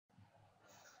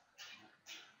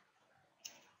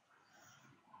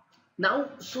Now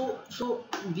so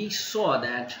we saw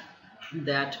that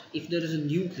if there is a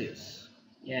nucleus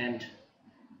and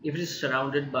if it is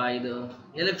surrounded by the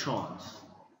electrons,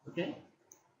 okay,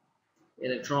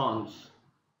 electrons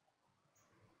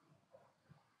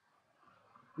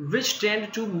which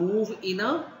tend to move in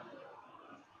a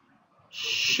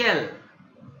shell,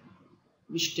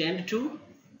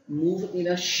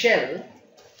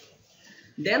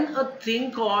 then a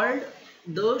thing called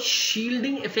the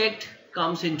shielding effect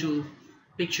comes into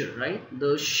picture, right?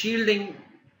 The shielding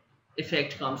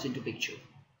effect comes into picture.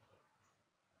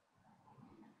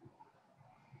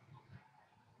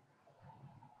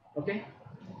 Okay,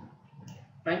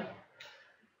 fine.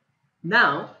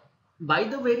 Now, by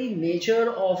the very nature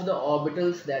of the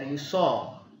orbitals that you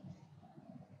saw,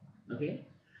 okay,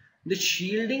 the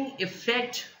shielding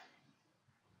effect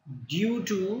due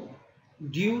to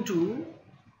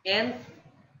an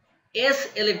s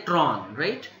electron,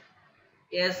 right?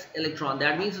 S electron,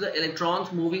 that means the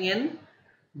electrons moving in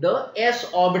the s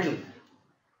orbital,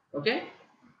 okay,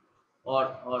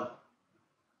 or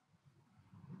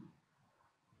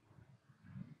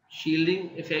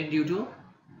shielding effect due to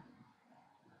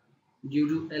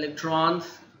electrons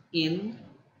in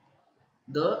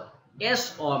the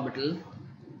s orbital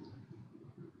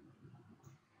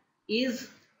is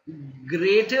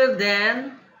greater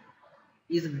than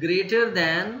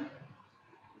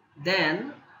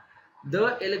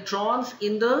the electrons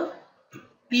in the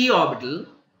p orbital.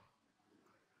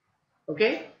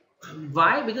 Okay,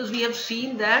 why? Because we have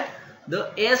seen that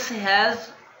the s has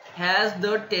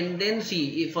the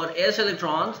tendency, for s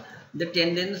electrons, the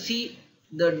tendency,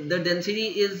 the density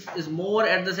is more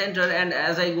at the center, and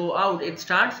as I go out it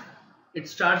starts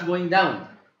going down.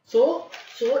 So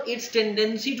its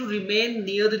tendency to remain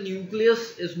near the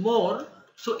nucleus is more,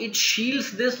 so it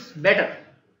shields this better,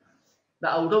 the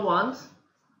outer ones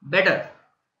better,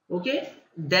 okay,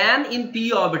 than in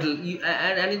p orbital.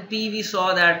 And in p we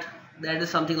saw that is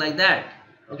something like that,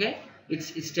 okay.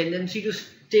 Its tendency to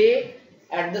stay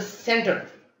at the center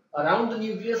around the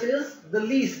nucleus is the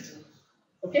least,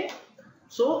 okay.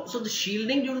 So the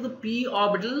shielding due to the p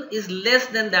orbital is less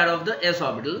than that of the s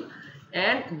orbital,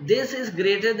 and this is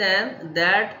greater than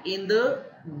that in the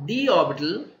d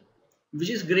orbital, which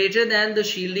is greater than the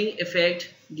shielding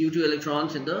effect due to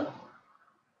electrons in the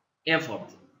f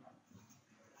orbital.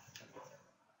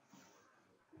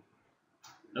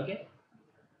 Okay,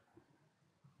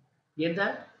 get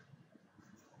that?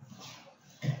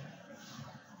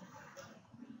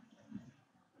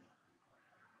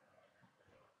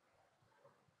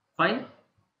 Fine.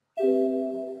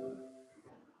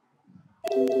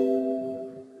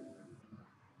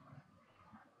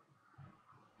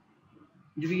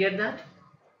 Did we get that?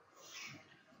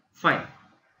 Fine.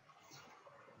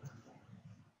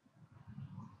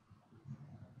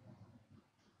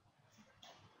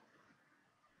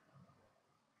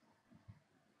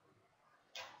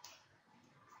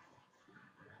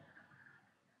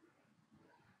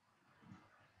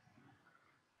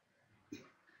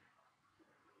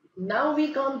 Now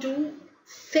we come to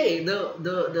say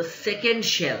the second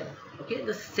shell, okay,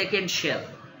 the second shell.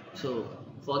 So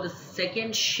for the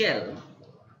second shell,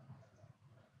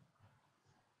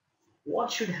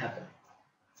 what should happen?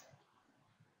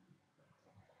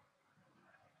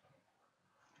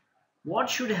 What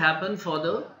should happen for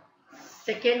the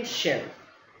second shell?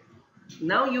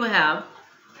 Now you have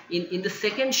in the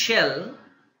second shell,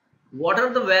 what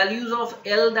are the values of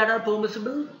L that are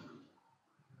permissible?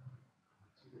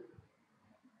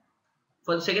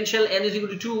 For the second shell, n is equal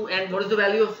to 2, and what is the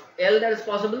value of L that is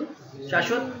possible?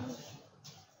 Shashwat?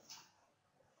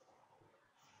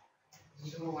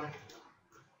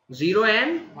 0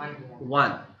 and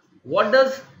 1. What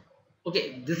does,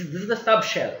 okay, this is the sub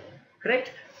shell,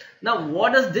 correct? Now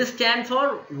what does this stand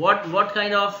for? What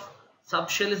kind of sub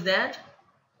shell is that?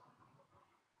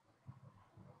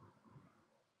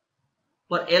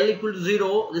 For L equal to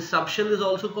 0, this sub shell is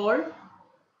also called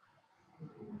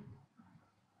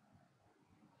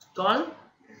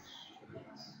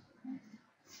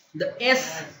the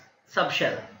S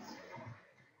subshell,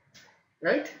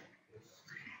 right?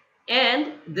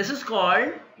 And this is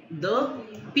called the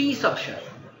P subshell,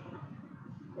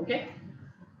 okay.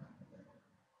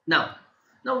 Now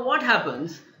what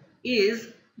happens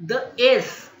is the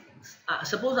S,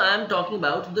 suppose I am talking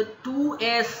about the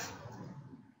 2s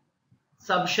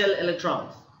subshell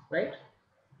electrons, right?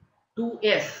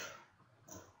 2s,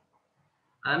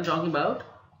 I am talking about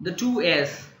the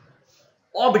 2s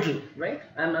orbital, right?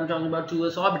 I'm talking about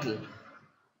 2s orbital.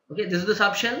 Okay, this is the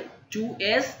subshell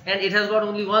 2s, and it has got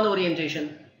only one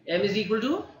orientation, m is equal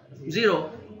to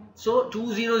 0. So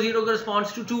 2 0 0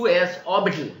 corresponds to 2s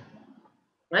orbital.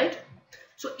 right?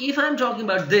 So if I'm talking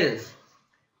about this,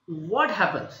 what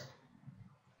happens?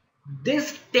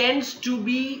 This tends to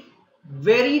be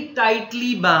very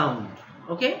tightly bound,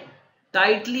 okay,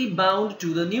 tightly bound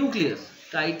to the nucleus,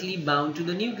 tightly bound to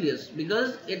the nucleus,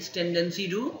 because its tendency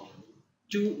to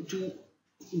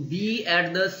be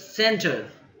at the center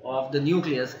of the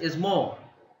nucleus is more.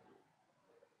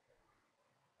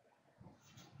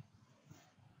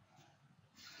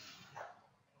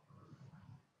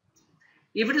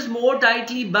 If it is more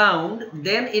tightly bound,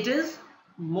 then it is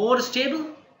more stable.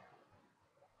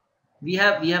 We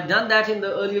have done that in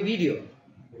the earlier video.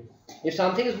 If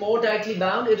something is more tightly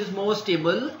bound, it is more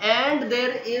stable, and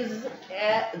there is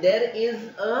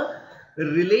a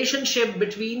relationship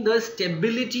between the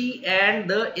stability and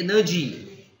the energy.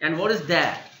 And what is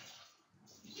that?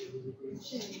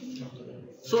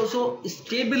 So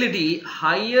stability,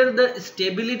 higher the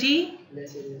stability,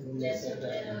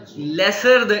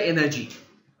 lesser the energy.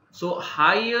 So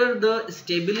higher the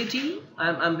stability,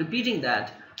 I'm repeating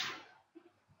that,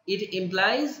 it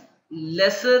implies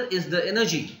lesser is the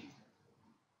energy.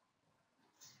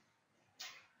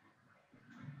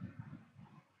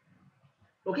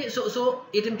 Okay, so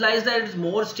it implies that it's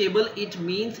more stable, it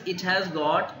means it has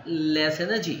got less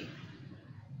energy.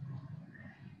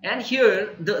 And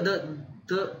here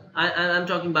I'm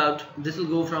talking about, this will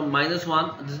go from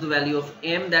 -1, this is the value of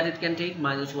m that it can take,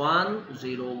 -1,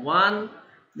 0, 1,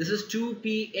 this is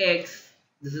 2px,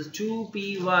 this is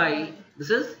 2py,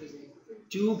 this is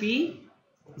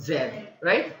 2pz,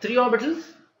 right? 3 orbitals.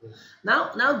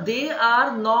 Now they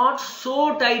are not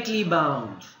so tightly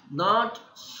bound, not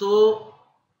so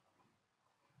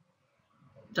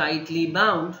tightly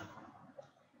bound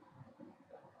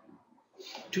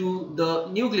to the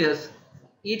nucleus.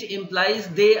 It implies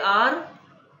they are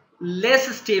less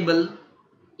stable.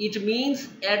 It means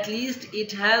at least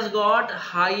it has got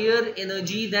higher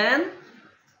energy than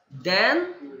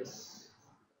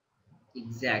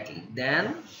exactly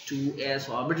than 2s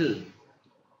orbital.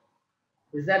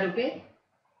 Is that okay?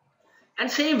 And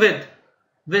same with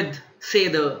say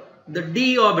the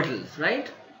d orbitals, right?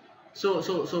 So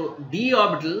d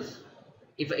orbitals,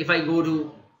 if I go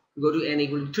to n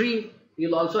equal to 3,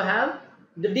 you'll also have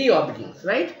the d orbitals,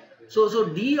 right? So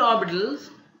d orbitals,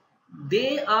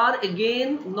 they are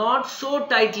again not so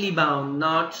tightly bound,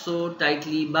 not so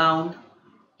tightly bound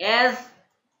as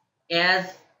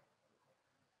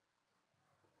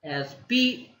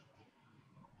p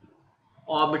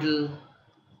orbital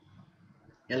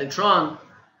electron.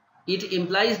 It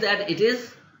implies that it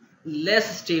is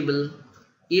less stable.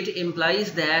 It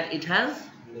implies that it has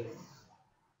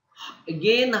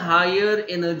again higher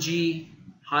energy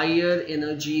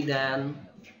than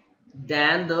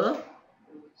the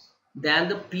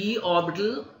p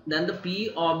orbital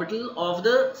of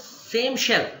the same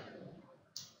shell.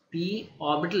 p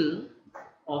orbital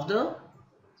of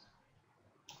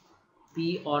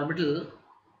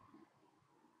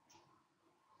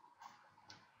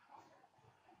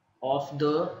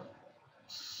the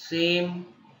same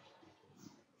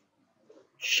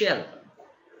shell,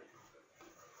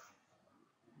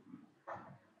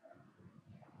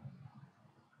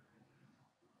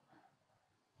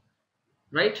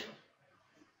 right?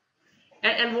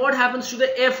 And what happens to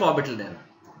the f orbital then?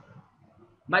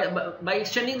 By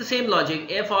extending the same logic,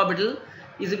 f orbital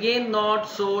is again not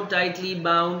so tightly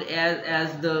bound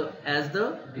as the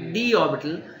d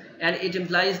orbital, and it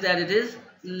implies that it is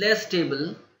less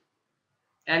stable,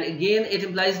 and again it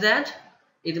implies that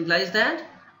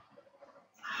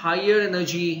higher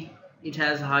energy, it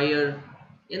has higher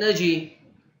energy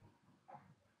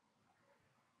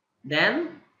than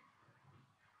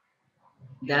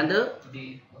the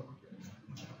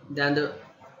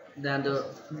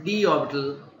d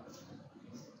orbital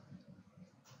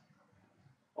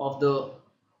of the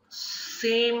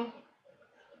same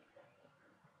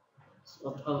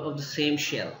of the same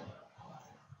shell,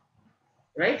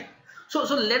 right? So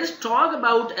let us talk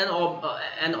about an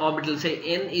orbital. Say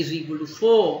n is equal to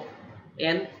 4.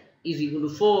 N is equal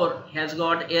to 4 has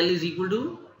got L is equal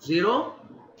to 0,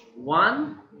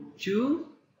 1, 2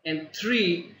 and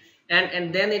 3,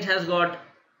 and then it has got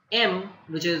M,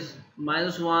 which is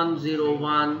 -1, 0,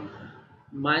 1,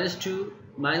 -2,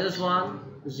 -1,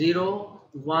 0,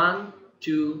 1,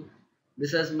 2.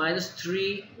 This has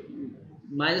 -3,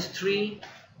 -3.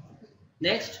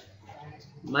 Next,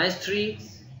 -3,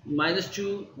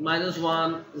 -2,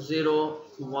 -1, 0,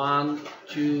 1,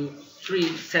 2,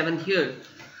 3, 7 here.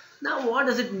 Now what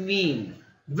does it mean?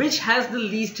 Which has the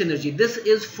least energy? This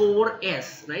is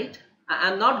 4s, right?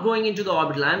 I'm not going into the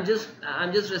orbital. I'm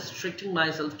just restricting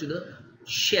myself to the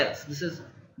shells. This is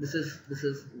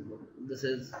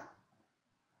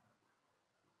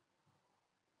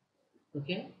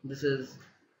Okay, this is,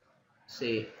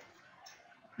 say,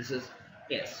 this is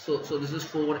S. So this is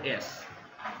 4S.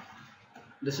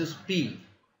 This is P.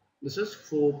 This is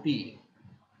 4P.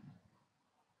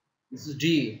 This is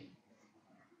D.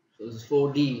 So this is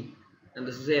 4D. And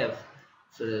this is F.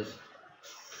 So it is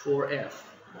 4F.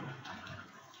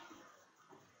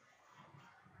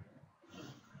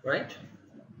 Right?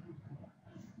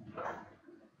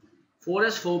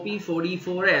 4S, 4P, 4D,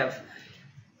 4F.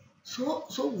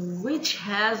 So which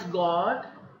has got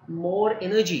more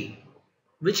energy?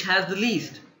 Which has the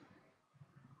least?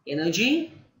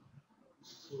 Energy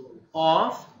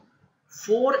of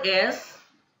 4S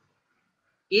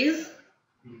is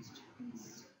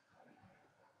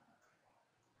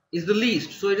the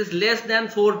least. So it is less than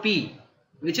 4P,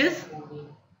 which is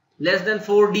less than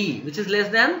 4D, which is less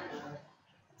than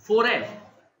 4F.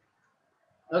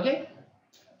 Okay?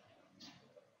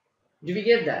 Do we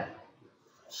get that?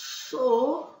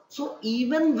 So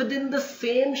even within the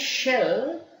same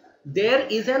shell, there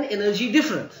is an energy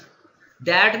difference.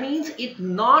 That means it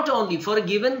not only, for a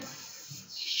given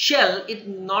shell, it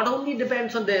not only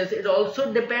depends on this, it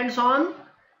also depends on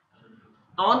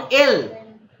L.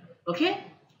 Okay?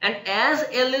 And as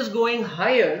L is going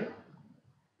higher,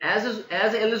 as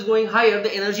L is going higher,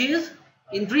 the energy is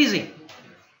increasing.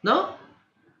 No?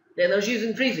 The energy is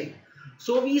increasing.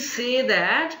 So we say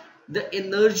that the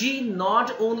energy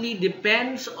not only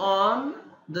depends on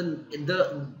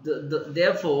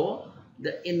therefore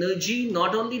the energy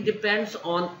not only depends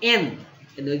on N.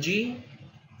 Energy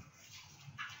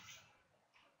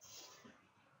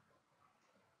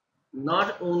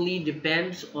not only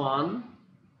depends on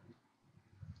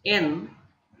N,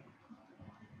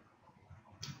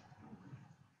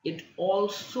 it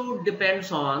also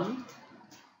depends on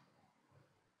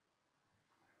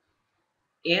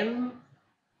N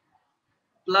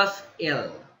plus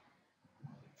L.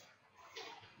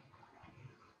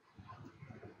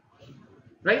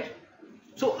 Right?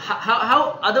 So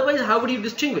how otherwise how would you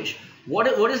distinguish? What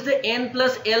is the N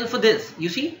plus L for this? You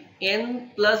see,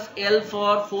 N plus L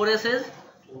for 4S is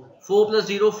 4 plus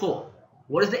 0, 4.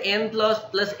 What is the N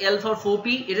plus L for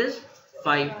 4P? It is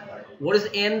 5. What is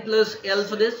N plus L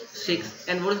for this? 6.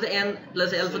 And what is the N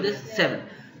plus L for this? 7.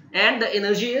 And the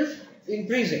energy is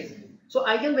increasing. So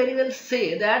I can very well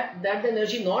say that the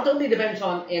energy not only depends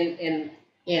on N,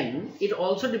 it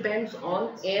also depends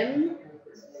on N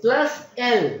plus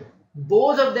L.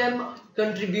 Both of them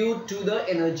contribute to the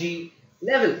energy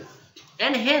level.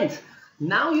 And hence,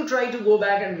 now you try to go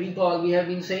back and recall, we have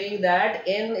been saying that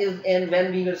N is N,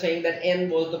 when we were saying that N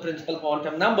was the principal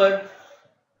quantum number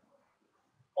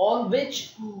on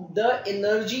which the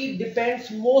energy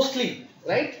depends mostly,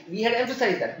 right? We had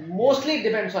emphasized that mostly it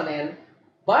depends on N,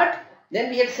 but then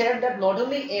we had said that not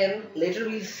only N, later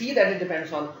we'll see that it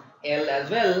depends on L as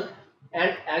well,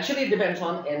 and actually it depends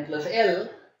on N plus L.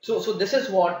 So this is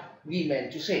what we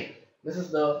meant to say. This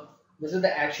is the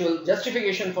actual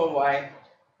justification for why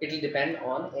it will depend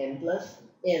on N plus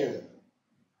L.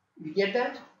 You get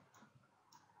that?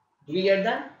 Do we get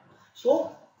that?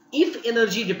 So if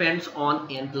energy depends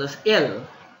on N plus L,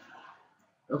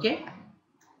 okay,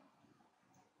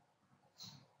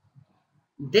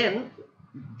 then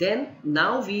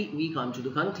now we come to the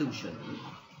conclusion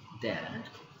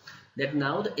that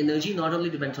now the energy not only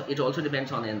depends on, it also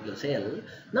depends on N plus L.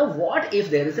 Now what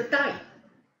if there is a tie?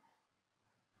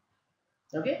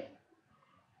 Okay,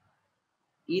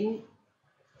 in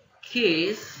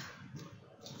case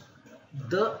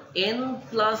the N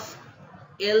plus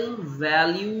L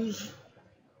values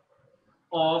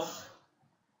of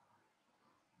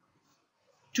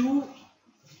two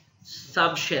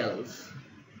subshells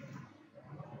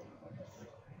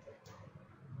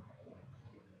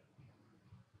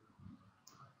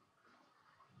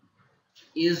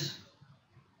is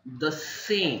the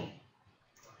same,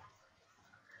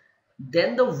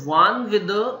 then the one with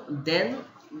the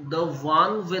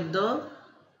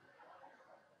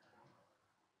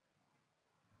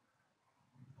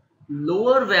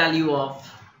lower value of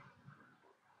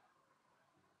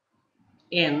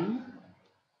N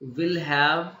will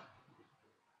have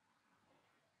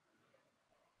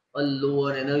a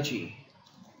lower energy.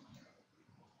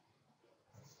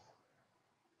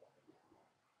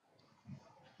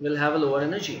 Will have a lower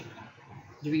energy.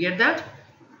 Do we get that?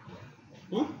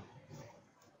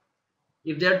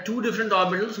 If there are two different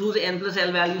orbitals whose N plus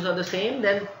L values are the same,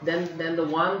 then the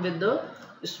one with the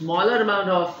smaller amount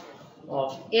of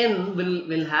N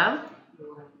will have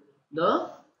the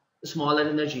smaller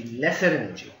energy, lesser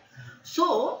energy.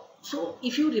 So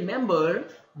if you remember,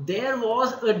 there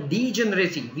was a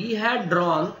degeneracy. We had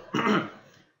drawn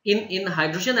in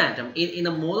hydrogen atom, in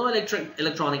a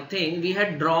electronic thing, we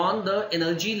had drawn the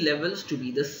energy levels to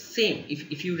be the same,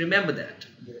 if you remember that.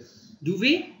 Yes. Do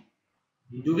we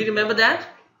remember that?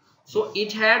 So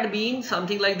it had been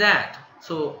something like that.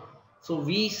 So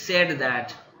we said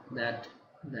that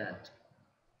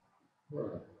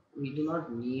we do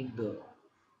not need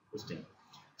this thing.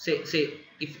 Say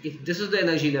if this is the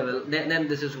energy level, then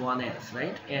this is 1s,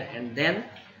 right? And then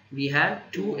we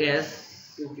had 2s.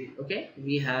 2p. Okay,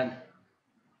 we had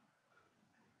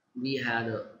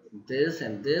this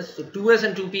and this. So 2s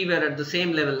and 2p were at the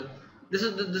same level. This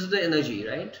is the energy,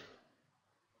 right?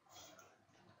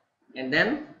 And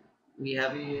then we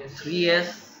have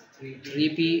 3s,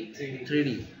 3p,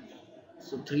 3d.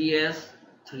 So 3s,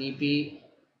 3p,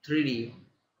 3d,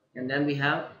 and then we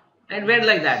have, and went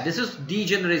like that. This is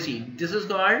degeneracy. This is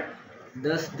called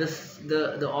the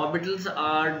orbitals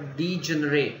are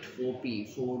degenerate.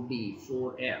 4p, 4d,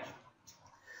 4f.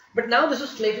 But now this is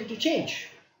slated to change.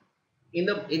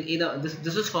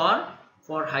 This is for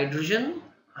hydrogen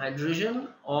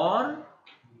or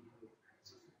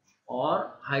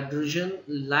hydrogen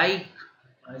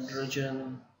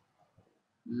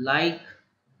like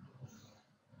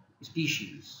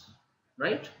species,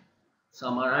 right?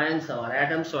 Some are ions, some are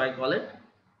atoms, so I call it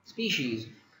species.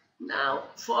 Now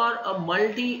for a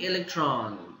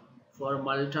multi-electron atom, for a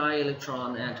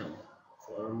multi-electron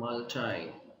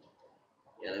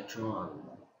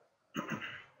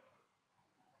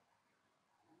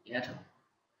atom,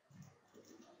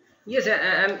 yes,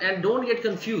 and don't get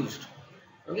confused.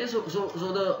 Okay, so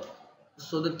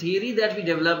the theory that we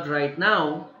developed right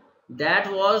now,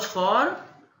 that was for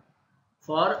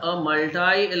a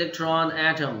multi-electron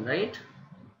atom, right?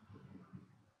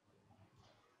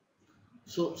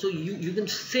 So you can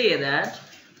say that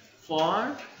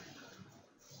for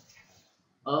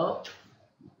a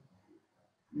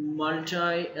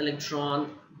multi-electron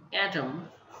atom,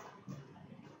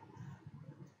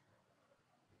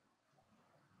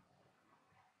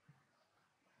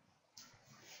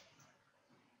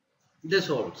 this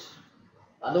holds.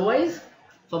 Otherwise,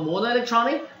 for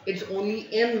monoelectronic, it's only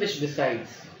n which decides.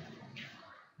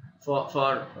 For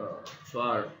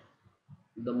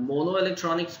the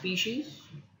monoelectronic species,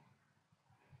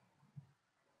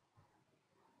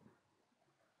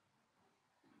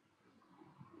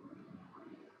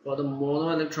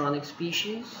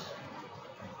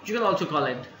 you can also call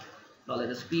it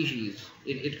a species.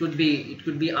 It could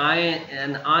be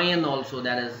an ion also,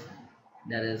 that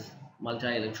is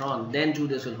multi-electron. Then too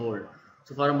this will hold.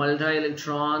 So for a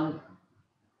multi-electron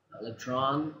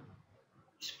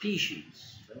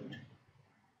species, right?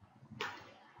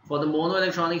 For the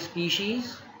monoelectronic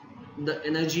species, the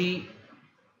energy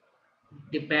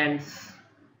depends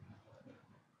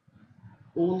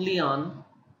only on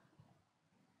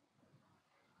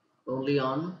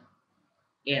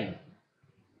n.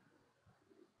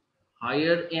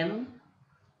 Higher n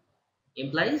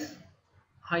implies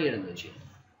higher energy.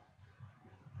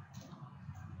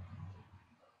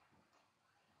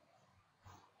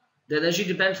 The energy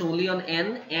depends only on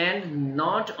n and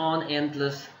not on n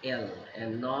plus l, right?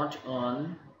 Not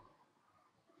on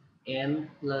n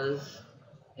plus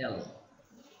l.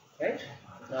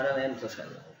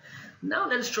 Now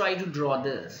let's try to draw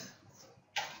this.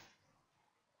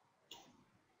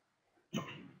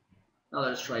 Now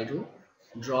let's try to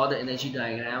draw the energy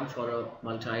diagram for a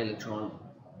multi-electron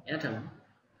atom.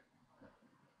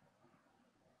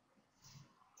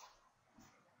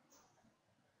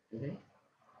 Okay.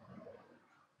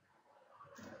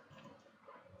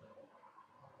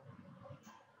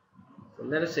 So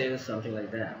let us say this something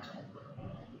like that.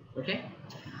 Okay.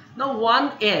 Now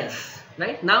 1s,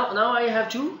 right? Now I have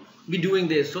to be doing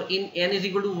this. So in n is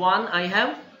equal to 1, I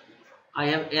have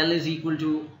L is equal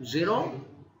to 0.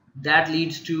 That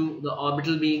leads to the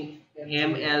orbital being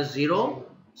m as 0.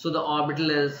 So the orbital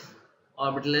is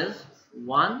 1s,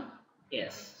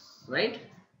 right?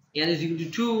 N is equal to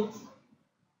 2.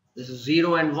 This is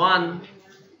 0 and 1.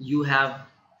 You have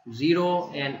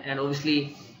 0 and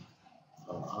obviously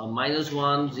minus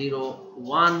 1, 0,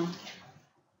 1.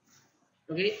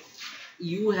 Okay,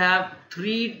 you have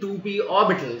 3 2p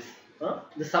orbitals.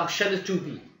 The subshell is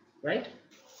 2p, right?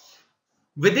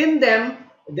 Within them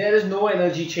there is no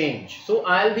energy change, so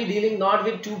I'll be dealing not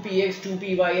with 2px,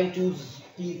 2py and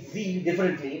 2pz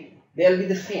differently. They'll be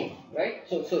the same, right?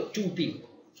 So 2p.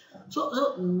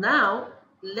 So now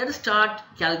let us start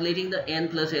calculating the n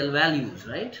plus l values,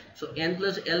 right? So n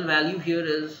plus l value here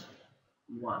is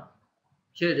 1,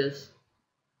 here it is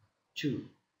 2,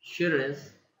 here it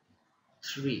is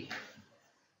 3.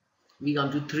 We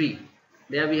come to 3.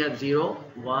 There we have 0,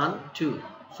 1, 2.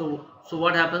 So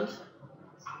what happens?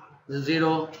 This is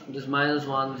 0, this is minus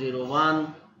 1, 0,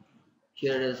 1.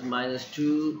 Here is minus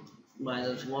 2,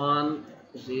 minus 1,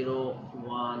 0,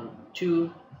 1,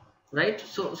 2. Right?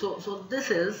 So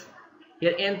this is,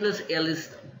 here n plus L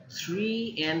is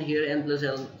 3, and here n plus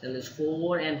L is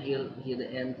 4, and here the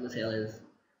n plus L is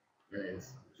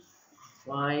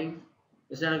 5.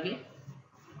 Is that okay?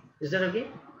 Is that okay?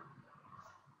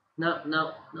 Now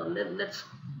let's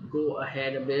go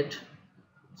ahead a bit.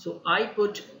 So I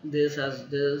put this as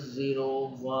this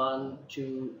 0, 1,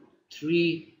 2,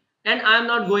 3, and I'm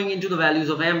not going into the values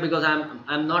of m because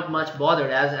I'm not much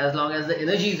bothered as long as the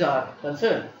energies are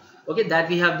concerned. Okay, that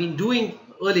we have been doing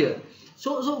earlier.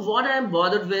 So what I'm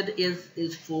bothered with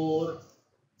is 4,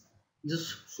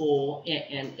 just 4,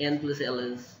 and n plus L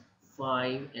is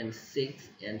 5 and 6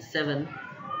 and 7,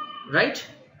 right?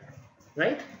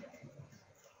 Right?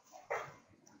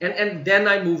 And then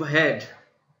I move ahead.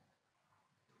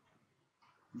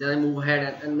 Then I move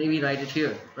ahead and maybe write it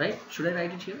here, right? Should I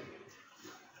write it here?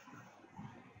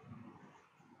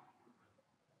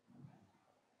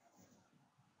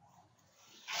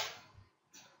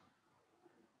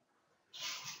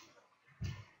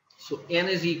 So n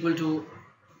is equal to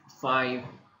 5,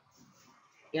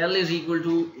 L is equal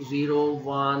to 0,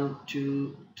 1,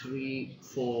 2, 3,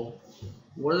 4.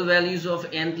 What are the values of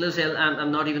n plus L?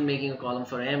 I'm not even making a column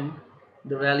for m.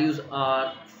 The values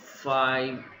are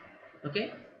 5,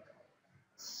 okay,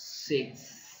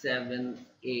 6, 7,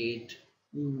 8,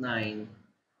 9.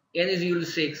 N is equal to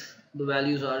 6. The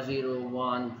values are 0,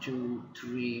 1, 2,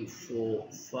 3, 4,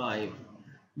 5.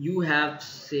 You have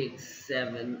 6,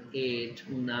 7, 8,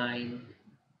 9,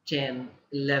 10,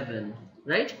 11,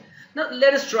 right? Now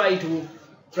let us try to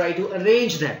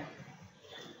arrange them,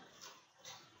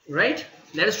 right?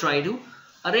 Let us try to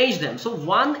arrange them. So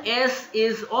 1s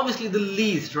is obviously the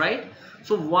least, right?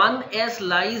 So 1s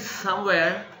lies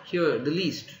somewhere here, the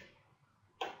least,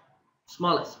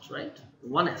 smallest, right?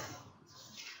 1s.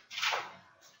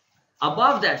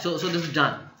 Above that, so this is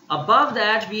done. Above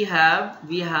that we have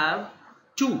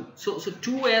 2. So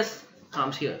 2s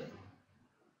comes here,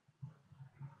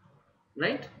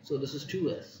 right? So this is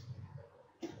 2s.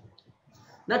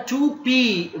 Now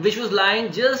 2p, which was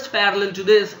lying just parallel to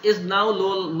this, is now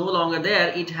no longer there.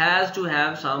 It has to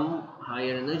have some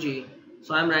higher energy.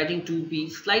 So I'm writing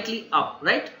 2p slightly up,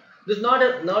 right? This is not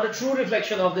a true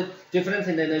reflection of the difference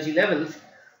in the energy levels,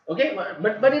 okay?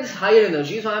 But it's higher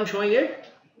energy, so I'm showing it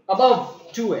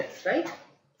above 2s, right?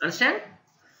 Understand?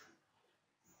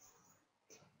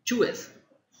 2s.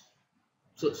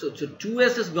 So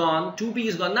 2s is gone, 2p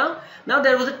is gone. Now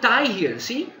there was a tie here.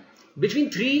 See, between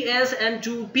 3s and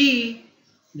 2p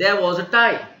there was a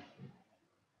tie.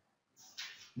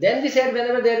 Then we said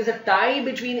whenever there is a tie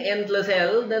between n plus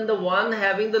L, then the one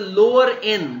having the lower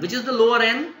n, which is the lower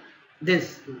n,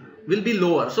 this will be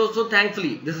lower. So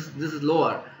thankfully this is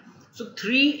lower. So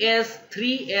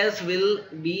 3s will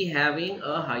be having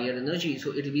a higher energy,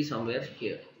 so it will be somewhere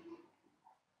here,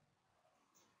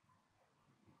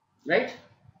 right?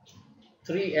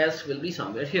 3s will be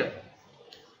somewhere here.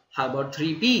 How about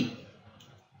 3p?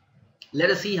 Let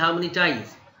us see how many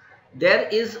ties. There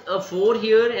is a 4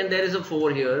 here and there is a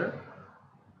 4 here.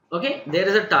 Okay, there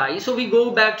is a tie. So we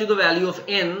go back to the value of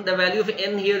n. The value of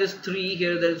n here is 3,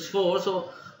 here there is 4. So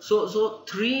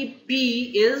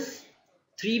 3p is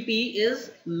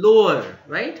lower,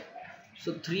 right?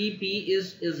 So 3p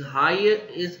is higher,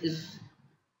 is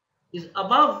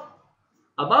above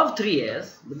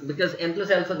 3s, because n plus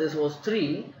alpha this was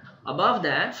 3. Above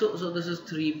that, so this is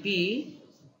 3p,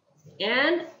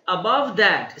 and above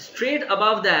that, straight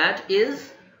above that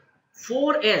is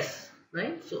 4s,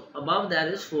 right? So above that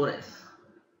is 4s.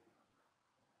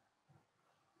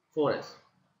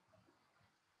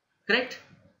 Correct?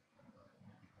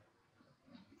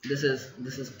 This is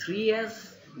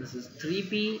 3s, this is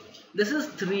 3p, this is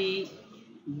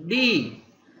 3d.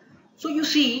 So you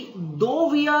see, though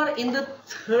we are in the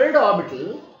third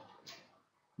orbital,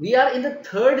 we are in the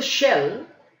third shell,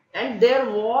 and there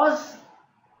was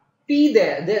p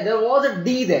there, there was a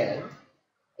d there.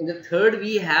 In the third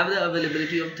we have the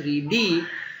availability of 3d,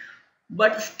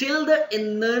 but still the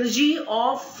energy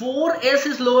of 4s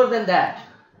is lower than that.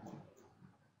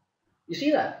 You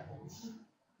see that?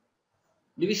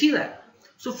 Do we see that?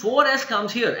 So 4s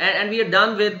comes here, and we are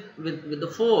done with the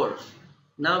 4s.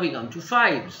 Now we come to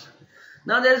 5s.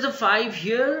 Now there is a 5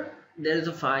 here, there is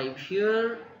a 5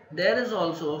 here, there is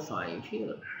also a 5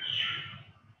 here.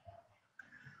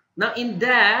 Now in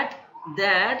that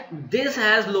this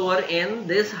has lower n,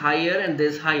 this higher, and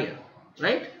this higher,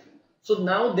 right? So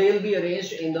now they will be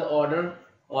arranged in the order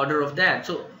of that.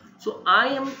 So I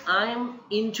am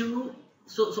into,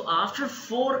 so after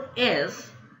 4s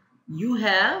you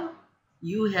have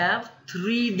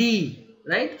 3D,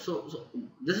 right? So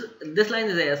this line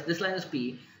is S, this line is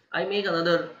P. I make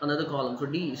another column for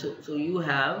D. So you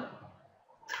have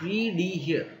 3D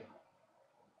here.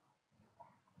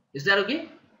 Is that okay?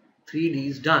 3D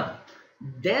is done.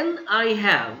 Then I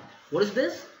have, what is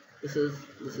this? This is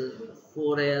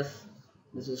 4S,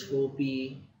 this is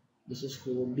 4P, this is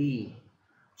 4D.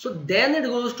 So then it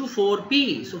goes to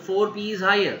 4P. So 4P is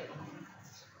higher.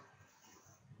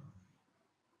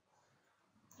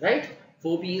 Right?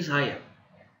 4P is higher.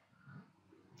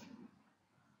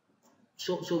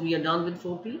 So we are done with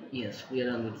 4P? Yes, we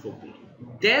are done with 4P.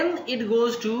 Then it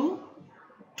goes to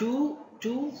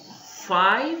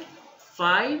 5.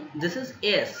 This is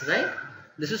S, right?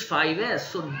 This is 5S.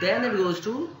 So then it goes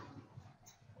to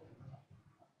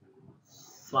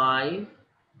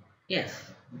 5S.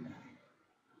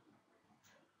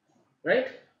 Right?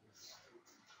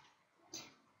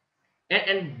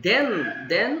 And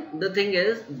then the thing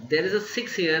is, there is a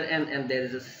 6 here, and there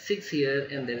is a 6 here,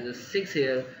 and there is a 6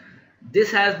 here.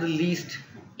 This has the least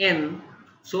n,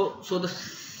 so the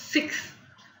 6.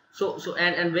 So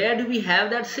and where do we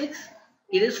have that 6?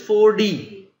 It is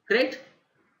 4D, correct?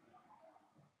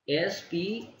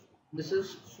 SP, this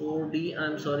is 4D,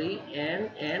 I'm sorry,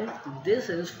 and this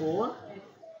is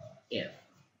 4F.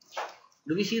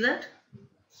 Do we see that?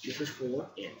 This is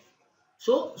 4F.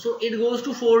 So it goes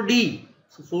to 4D.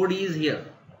 So 4D is here.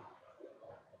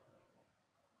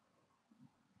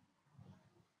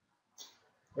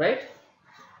 Right?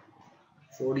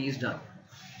 4D is done.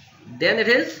 Then it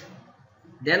is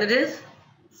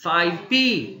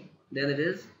 5P. Then it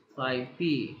is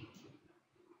 5P.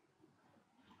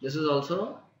 This is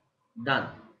also done.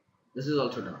 This is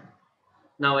also done.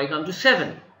 Now I come to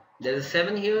 7. There is a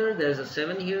 7 here, there is a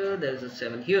 7 here, there is a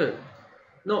 7 here.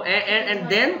 No, and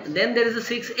then there is a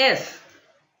 6S,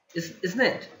 isn't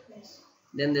it? Yes.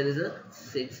 Then there is a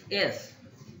 6S,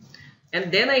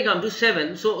 and then I come to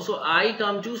 7. So I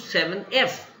come to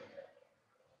 7F.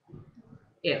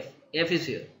 F is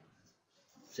here.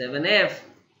 7F,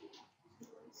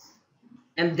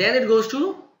 and then it goes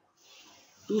to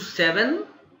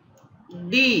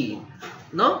 7D.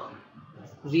 No,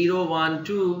 0, 1,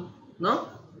 2. No,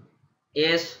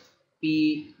 S.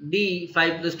 P, D,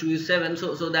 5 plus 2 is 7.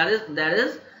 So that is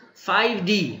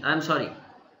 5D. I'm sorry.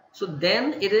 So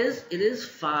then it is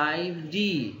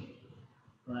 5D.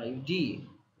 5D.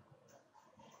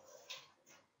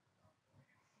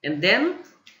 And then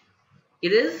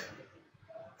it is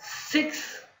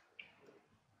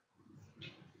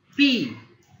 6P.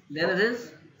 Then it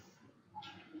is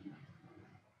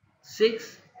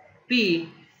 6P.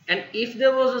 And if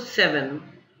there was a 7,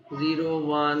 0,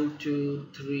 1, 2,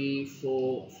 3,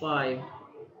 4, 5,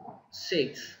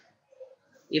 6.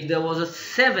 If there was a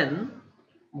 7,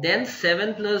 then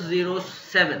 7 plus 0 is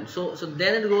 7. So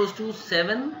then it goes to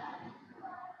 7.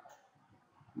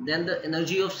 Then the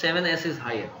energy of 7S is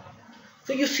higher.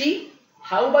 So you see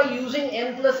how by using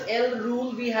N plus L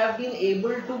rule we have been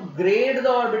able to grade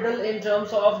the orbital in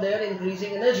terms of their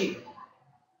increasing energy.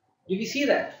 Do we see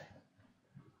that?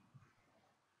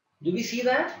 Do we see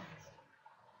that?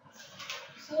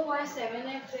 So why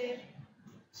 7F there?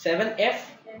 7F? Yeah.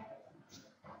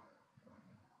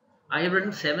 I have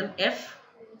written 7F.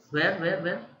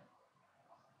 Where?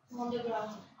 On the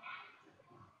ground.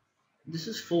 This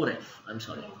is 4F. I'm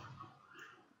sorry.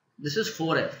 This is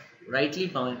 4F. Rightly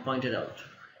pointed out.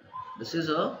 This is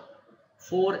a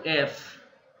 4F.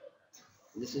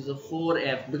 This is a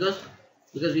 4F because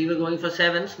we were going for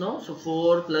 7s, no? So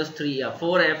 4 plus 3, yeah,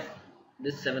 4F.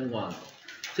 This 7 gone.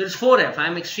 So it's 4F.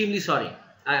 I'm extremely sorry.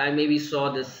 I maybe saw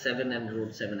this 7 and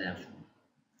wrote 7F.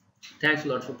 Thanks a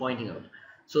lot for pointing out.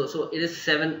 So it is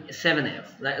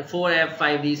 7F, right? 4F,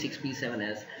 5D, 6P,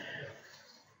 7S.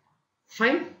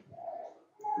 Fine.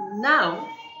 Now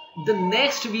the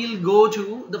next we'll go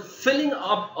to the filling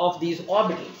up of these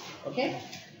orbitals. Okay.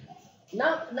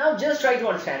 Now just try to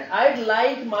understand. I'd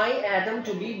like my atom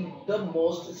to be the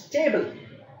most stable.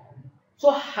 So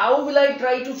how will I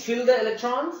try to fill the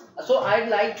electrons? So I'd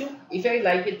like to, if I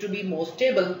like it to be more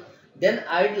stable, then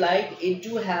I'd like it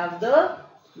to have the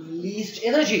least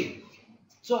energy.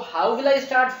 So how will I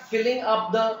start filling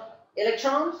up the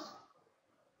electrons?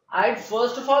 I'd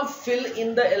first of all fill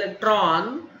in the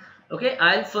electron. Okay,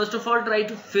 I'll first of all try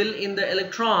to fill in the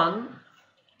electron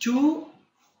to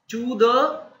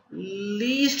the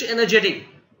least energetic.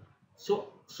 So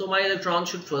my electron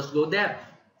should first go there.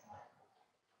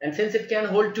 And since it can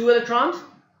hold 2 electrons,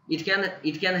 it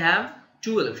can have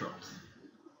 2 electrons.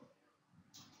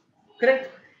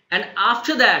 Correct? And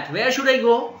after that, where should I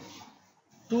go?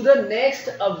 to the next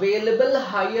available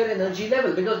higher energy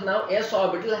level, because now s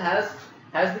orbital has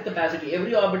the capacity.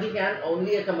 Every orbital can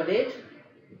only accommodate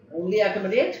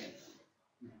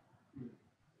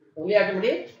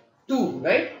two,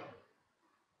 right?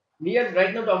 We are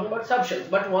right now talking about subshells,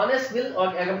 but 1s will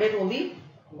accommodate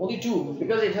only two,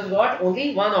 because it has got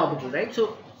only one orbital, right?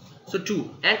 So two,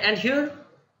 and here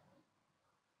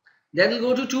then we'll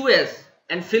go to 2s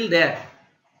and fill there,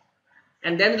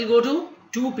 and then we'll go to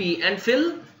 2p and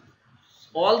fill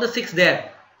all the 6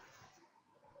 there.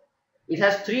 It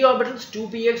has 3 orbitals,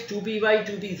 2px, 2py,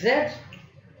 2pz.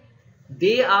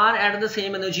 They are at the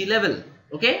same energy level,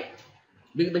 okay?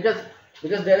 Because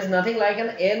there is nothing like an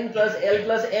n plus l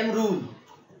plus m rule.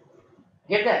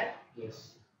 Get that?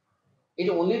 Yes. It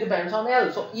only depends on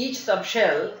L. So each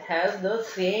subshell has the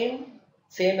same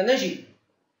energy.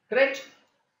 Correct?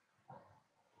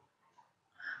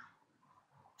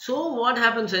 So what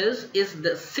happens is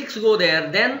the 6 go there,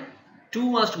 then 2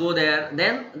 must go there,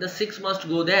 then the 6 must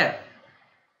go there.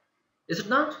 Is it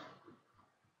not?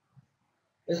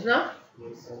 Is it not?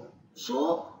 Yes, sir.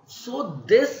 So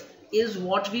this is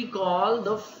what we call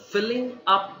the filling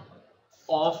up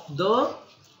of the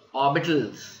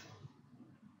orbitals.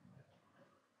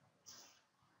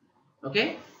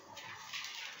 Okay,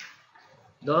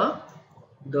 the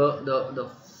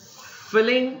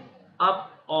filling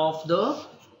up of the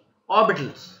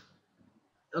orbitals.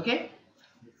 Okay,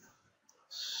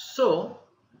 so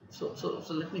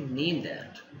let me name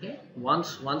that. Okay,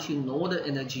 once you know the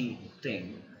energy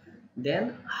thing,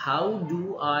 then how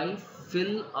do I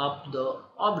fill up the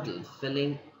orbital?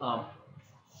 Filling up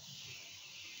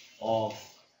of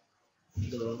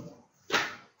the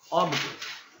orbitals.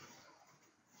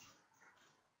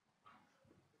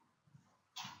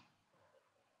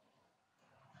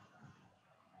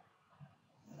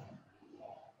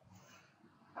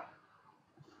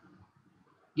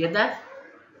 Get that?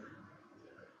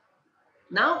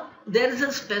 Now there is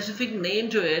a specific name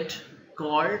to it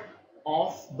called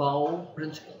off-bow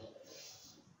principle.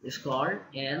 It's called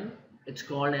an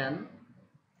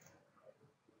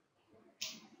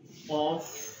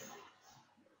off-bow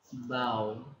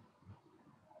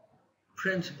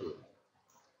principle,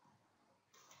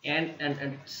 and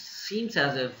it seems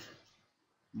as if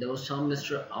there was some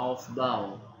Mr.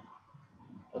 Off-bow,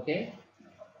 okay,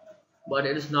 but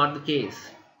it is not the case.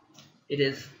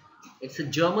 It's a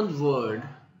German word.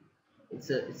 It's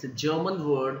a German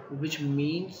word which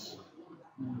means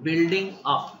building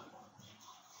up.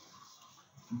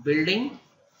 Building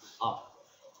up.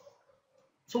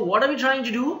 So what are we trying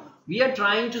to do? We are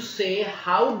trying to say,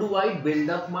 how do I build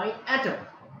up my atom?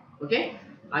 Okay,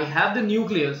 I have the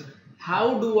nucleus.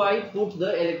 How do I put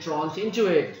the electrons into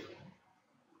it?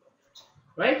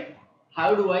 Right?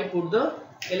 How do I put the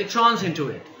electrons into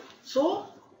it? So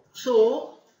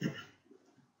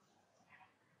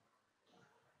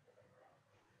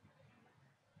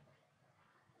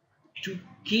to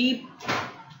keep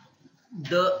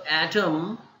the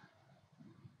atom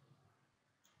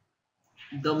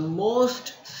the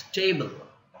most stable,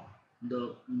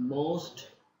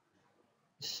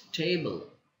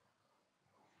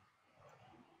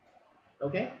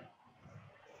 okay,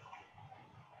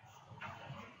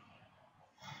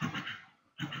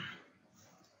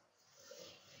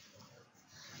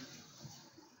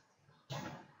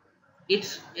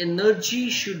 its energy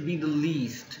should be the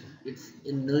least. Its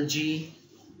energy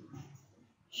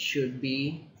should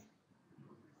be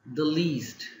the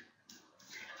least.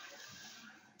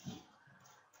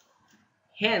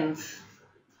 Hence,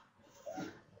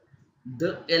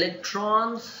 the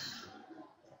electrons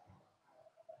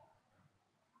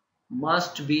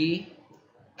must be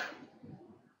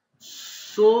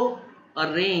so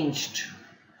arranged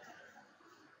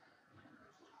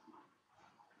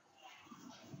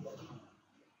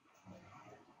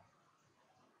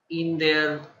in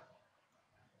their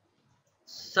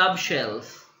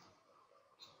subshells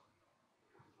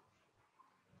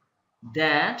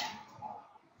that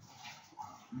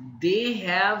they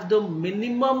have the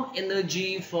minimum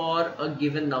energy for a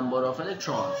given number of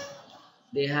electrons.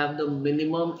 They have the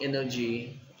minimum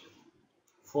energy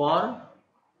for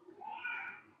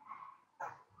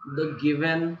the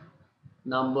given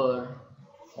number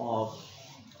of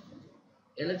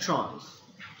electrons.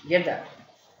 Get that?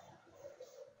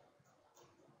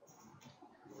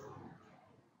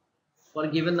 For a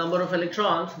given number of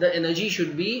electrons, the energy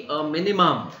should be a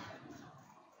minimum.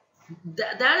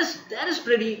 That is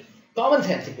pretty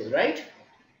commonsensical, right?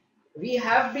 We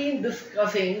have been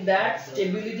discussing that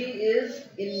stability is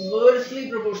inversely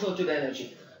proportional to the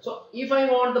energy. So if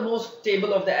I want the most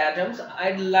stable of the atoms,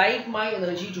 I'd like my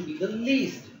energy to be the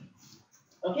least.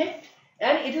 Okay?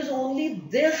 And it is only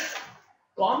this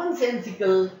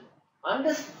commonsensical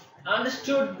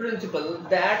understood principle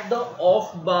that the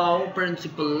off-bow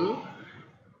principle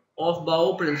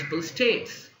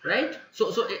states, right?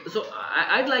 So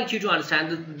I'd like you to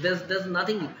understand that there's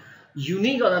nothing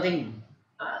unique or nothing,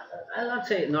 I'll not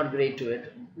say not great to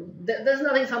it. There's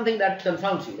nothing something that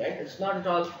confounds you, right? It's not at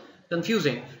all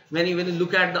confusing when you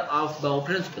look at the off-bow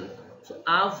principle. So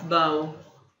off-bow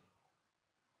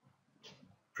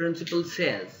principle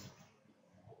says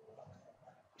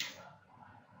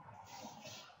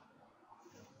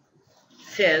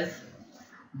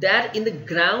that in the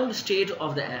ground state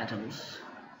of the atoms,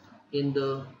 in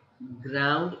the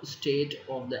ground state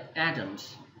of the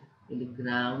atoms, in the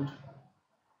ground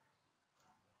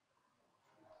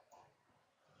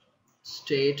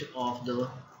state of the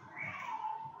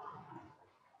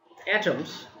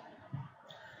atoms,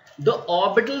 the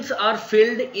orbitals are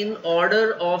filled in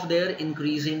order of their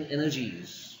increasing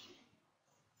energies.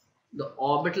 The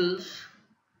orbitals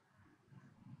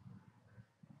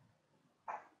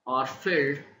are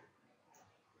filled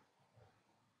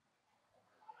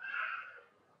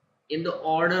in the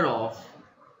order of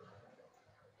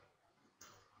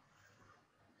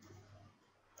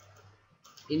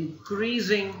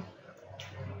increasing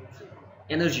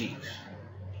energies.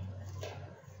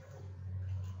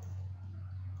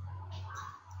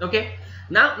 Okay,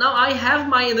 now I have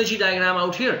my energy diagram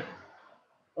out here.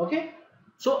 Okay,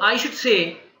 so I should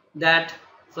say that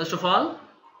first of all,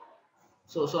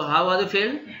 so how are they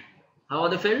filled? How are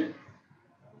they filled?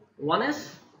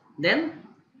 1s, then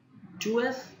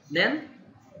 2s, then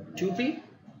 2p,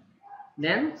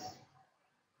 then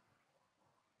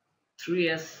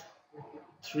 3s,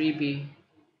 3p,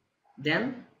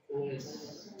 then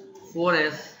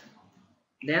 4s,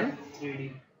 then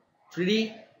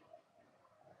 3d,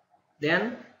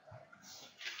 then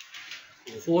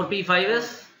 4p,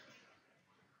 5s,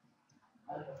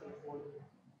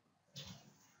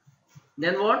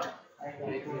 then what?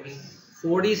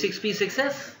 4d, 6p,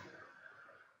 6s,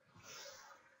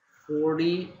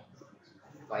 4d,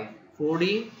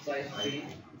 4d,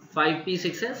 5p,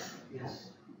 6s,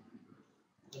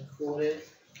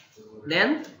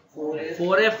 then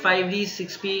 4f, 5d,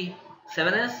 6p,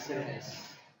 7s,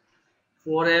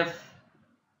 4f,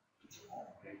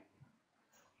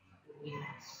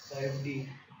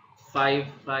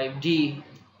 5d,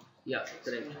 yeah,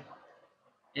 correct,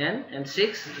 and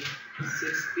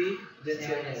 6p, then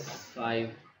 7s,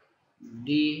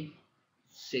 5d,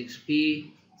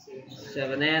 6p,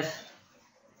 7s,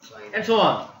 and so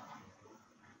on,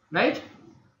 right?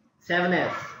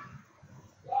 7s.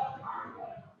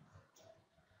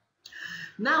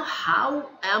 Now how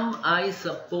am I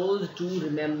supposed to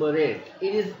remember it?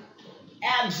 It is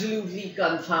absolutely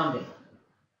confounding,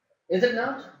 is it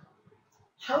not?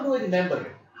 How do I remember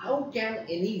it? How can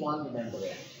anyone remember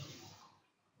it?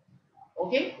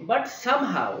 Okay, but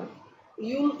somehow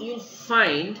you'll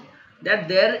find that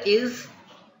there is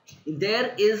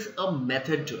a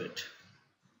method to it.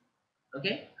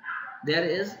 Okay, there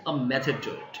is a method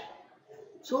to it.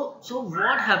 So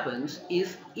what happens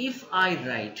is, if I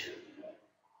write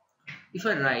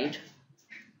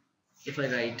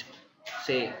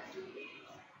say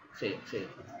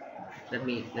let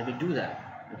me do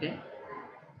that. Okay,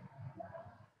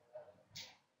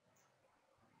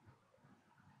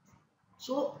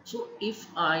 so if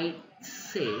I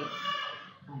say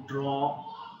draw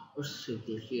a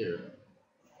circle here,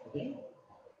 okay,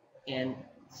 and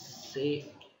say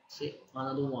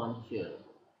another one here,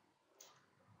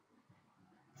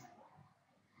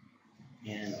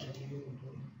 and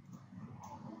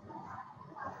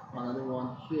another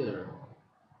one here,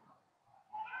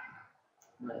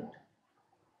 right,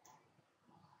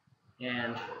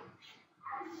 and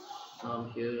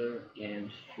some here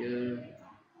and here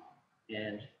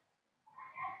and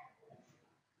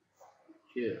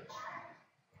here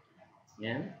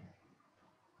and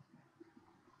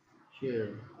here.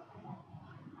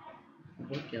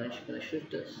 Okay, can I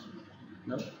shift this?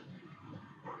 No.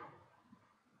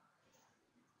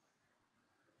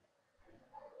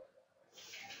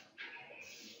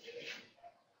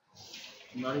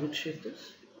 I'm not able to shift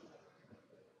this.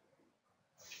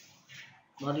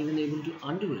 Not even able to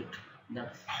undo it.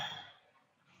 That's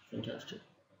fantastic.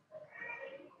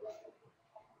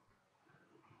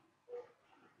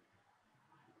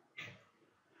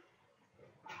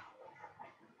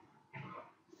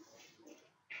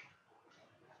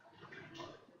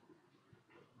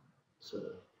 So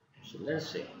let's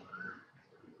see.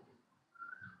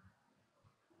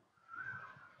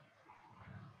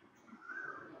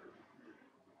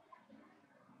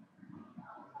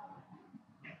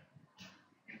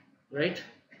 right?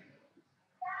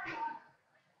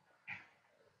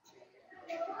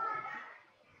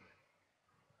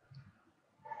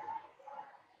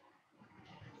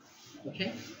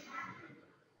 Okay,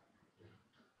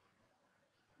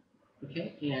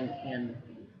 okay, and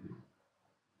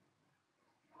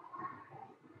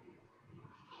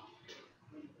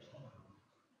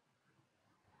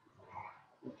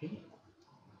okay,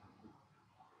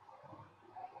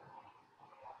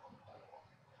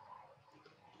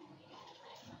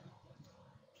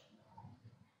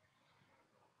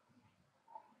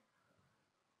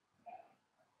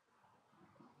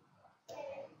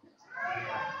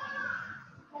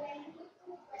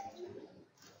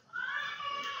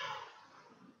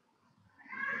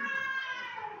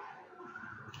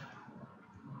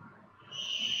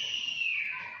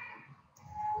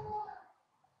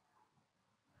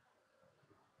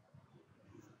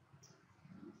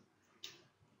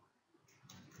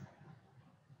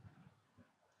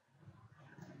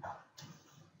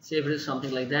 say if it is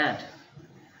something like that.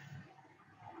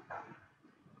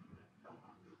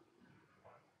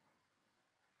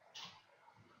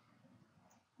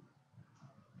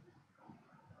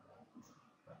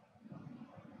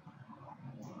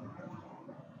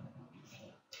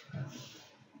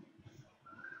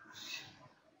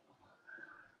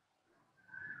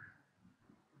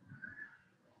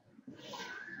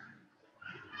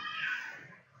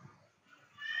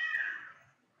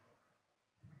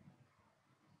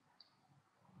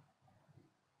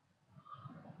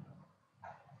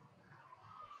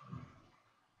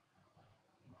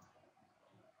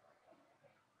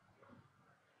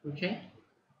 Okay,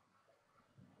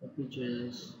 let me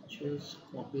just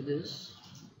copy this.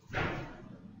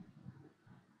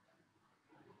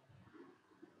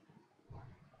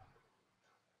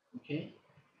 Okay,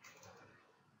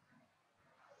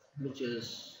 let me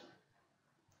just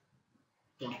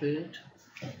copy it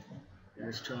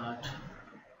and start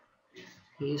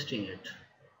pasting it.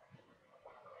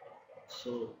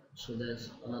 So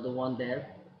there's another one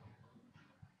there,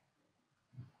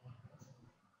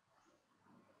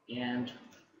 and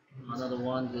another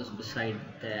one just beside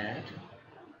that.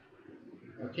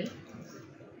 Okay,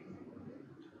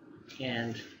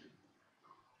 and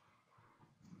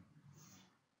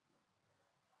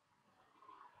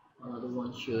another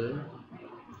one here,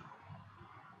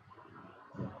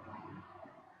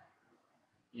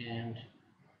 and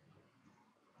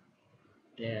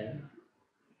there.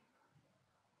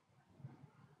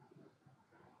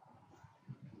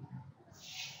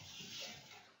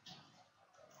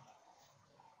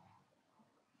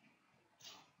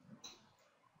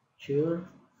 Here,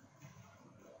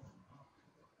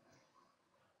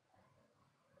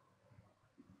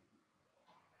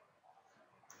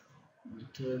 the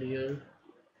third here.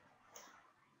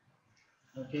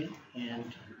 Okay,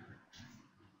 and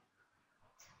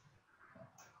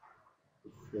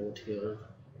the fourth here.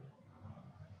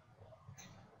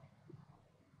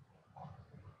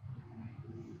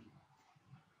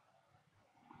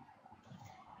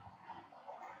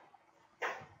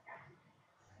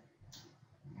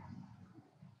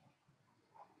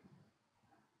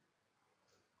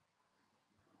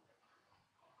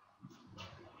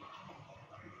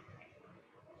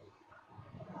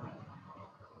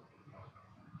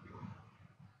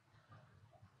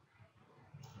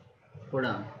 Hold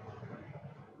on.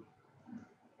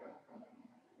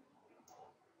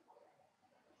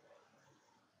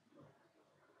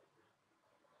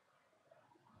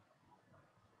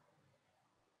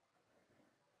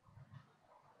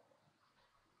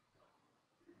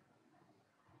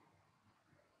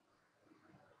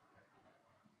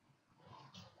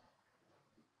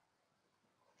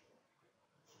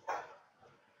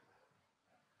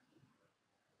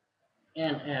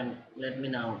 And let me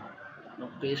now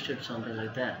paste it something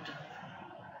like that.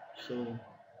 So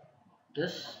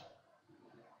this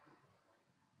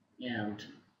and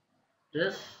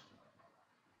this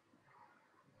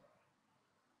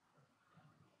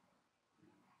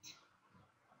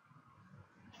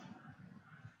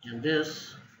and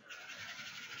this.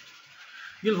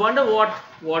 You'll wonder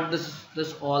what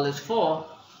this all is for,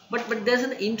 but there's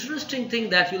an interesting thing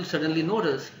that you'll suddenly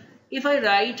notice. If I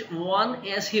write one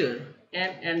S here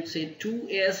and say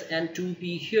 2S and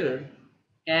 2P here,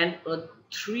 and a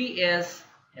 3S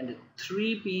and a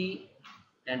 3P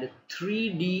and a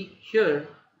 3D here,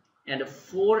 and a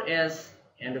 4S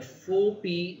and a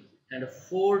 4P and a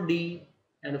 4D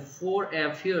and a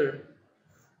 4F here,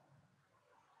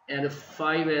 and a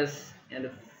 5S and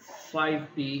a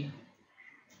 5P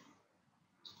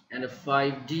and a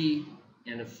 5D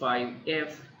and a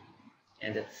 5F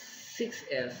and a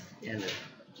 6S and a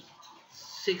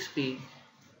 6P,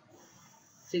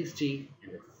 6G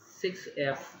and a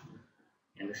 6F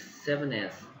and a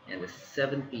 7S and a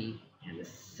 7P and a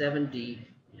 7D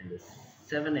and a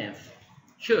 7F.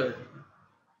 Sure.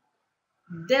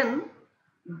 Then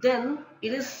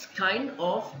it is kind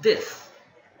of this.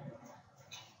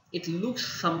 It looks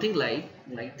something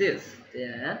like this,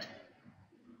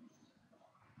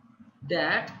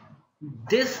 that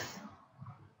this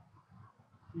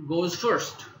goes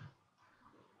first,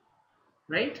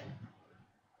 right?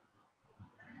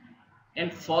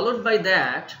 And followed by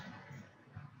that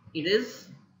it is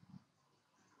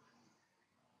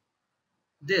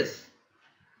this,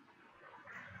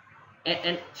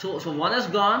 and so one is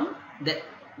gone.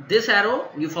 This arrow,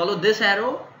 you follow this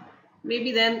arrow,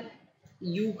 maybe then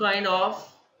you kind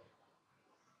of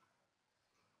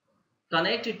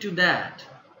connect it to that,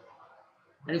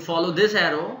 and you follow this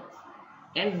arrow,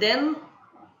 and then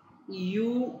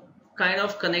you kind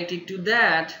of connect it to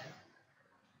that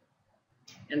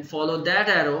and follow that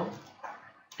arrow,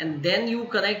 and then you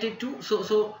connect it to,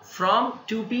 so from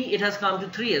 2p it has come to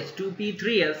 3s, 2p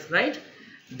 3s, right?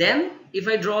 Then if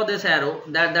I draw this arrow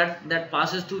that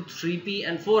passes to 3p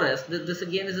and 4s, this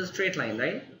again is a straight line,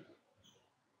 right?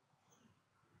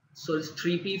 So it's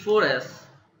 3p 4s,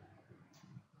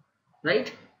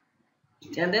 right?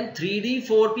 And then 3d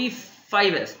 4p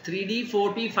 5s, 3d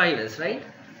 4p 5s, right?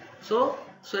 So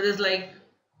it is like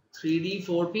 3d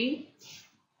 4p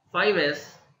 5s,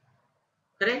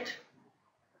 correct?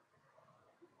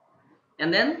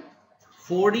 And then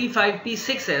 4d 5p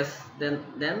 6s,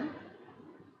 then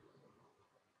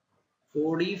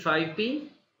 4d 5p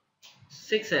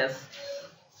 6s,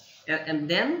 and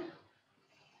then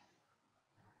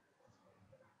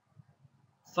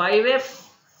 5f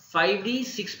 5d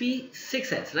 6p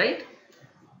 6s, right?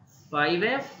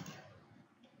 5f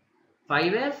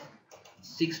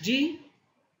 6g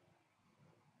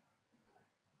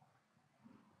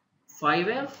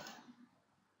 5f,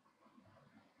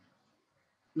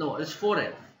 no, it's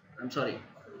 4f, I'm sorry,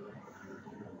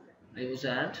 I was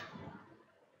at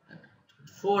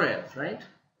 4f, right?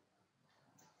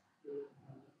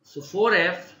 So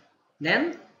 4f,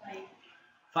 then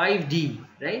 5d,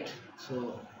 right?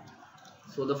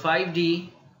 So the 5d,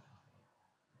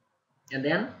 and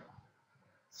then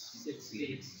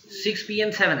 6p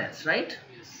and 7s, right?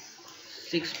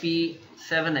 6p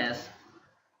 7s.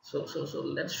 So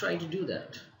let's try to do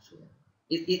that. So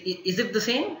is it the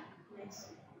same? Yes.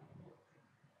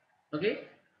 Okay.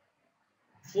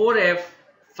 4f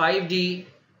 5d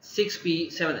 6p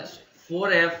 7s.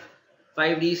 4f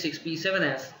 5d 6p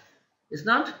 7s. Is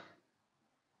not?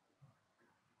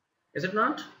 Is it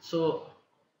not? So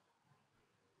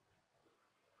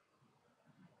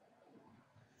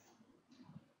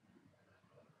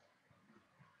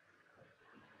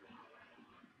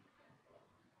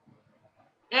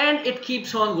and it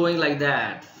keeps on going like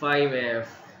that, 5f,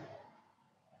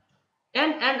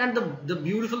 and the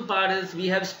beautiful part is we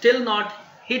have still not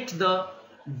hit the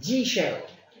G shell,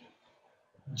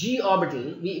 G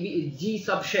orbital, G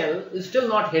subshell is still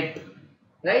not hit,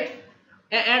 right?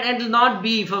 And it will not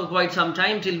be for quite some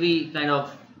time till we kind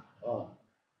of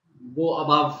go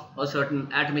above a certain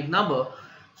atomic number.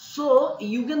 So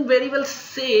you can very well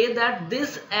say that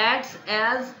this acts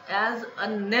as a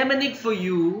mnemonic for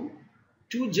you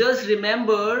to just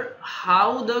remember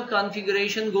how the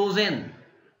configuration goes in,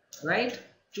 right?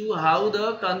 To how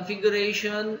the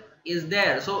configuration is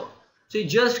there. So you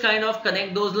just kind of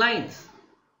connect those lines.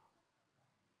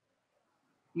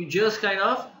 You just kind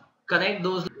of connect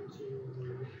those.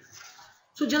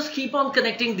 So just keep on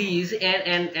connecting these,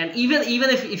 and even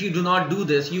if you do not do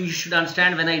this, you should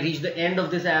understand when I reach the end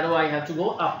of this arrow, I have to go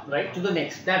up, right, to the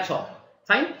next. That's all.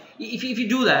 Fine. If you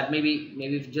do that, maybe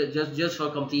just for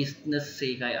completeness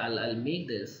sake, I'll make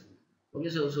this. Okay,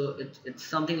 so it's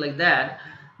something like that.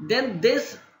 Then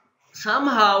this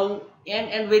somehow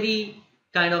and very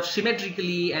kind of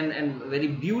symmetrically and very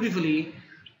beautifully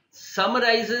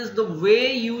summarizes the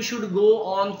way you should go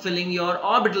on filling your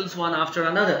orbitals one after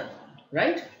another,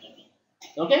 right?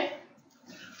 Okay.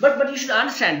 But you should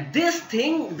understand this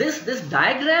thing, this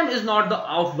diagram is not the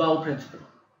Aufbau principle,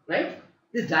 right?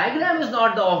 This diagram is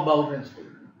not the Aufbau principle,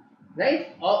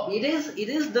 right?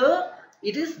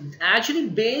 It is actually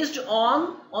based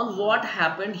on what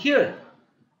happened here.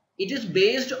 It is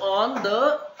based on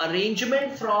the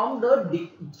arrangement from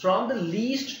the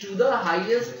least to the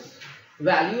highest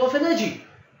value of energy.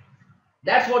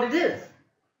 That's what it is.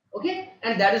 Okay,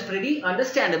 and that is pretty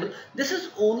understandable. This is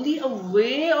only a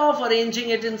way of arranging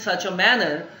it in such a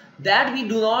manner that we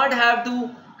do not have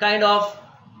to kind of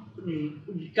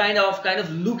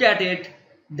look at it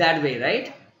that way,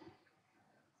 right?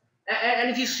 And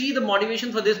if you see, the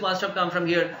motivation for this must have come from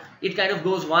here. It kind of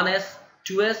goes 1s,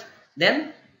 2s,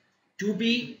 then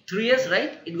 2p, 3s,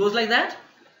 right? It goes like that,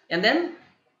 and then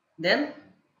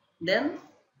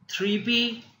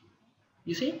 3p,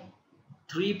 you see,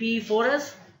 3p,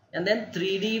 4s, and then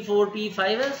 3d, 4p,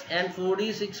 5s, and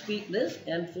 4d, 6p, this,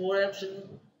 and 4f.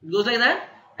 It goes like that,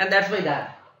 and that's why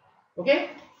that. Okay,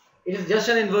 it is just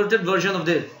an inverted version of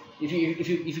this. If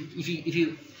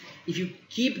you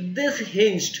keep this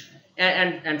hinged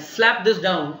and flap this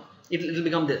down, it will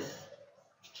become this.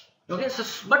 Okay, so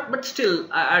but still,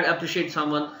 I'd appreciate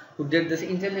someone who did this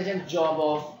intelligent job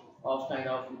of kind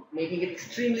of making it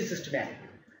extremely systematic,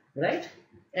 right?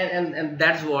 And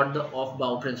that's what the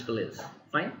off-bow principle is.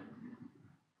 Fine.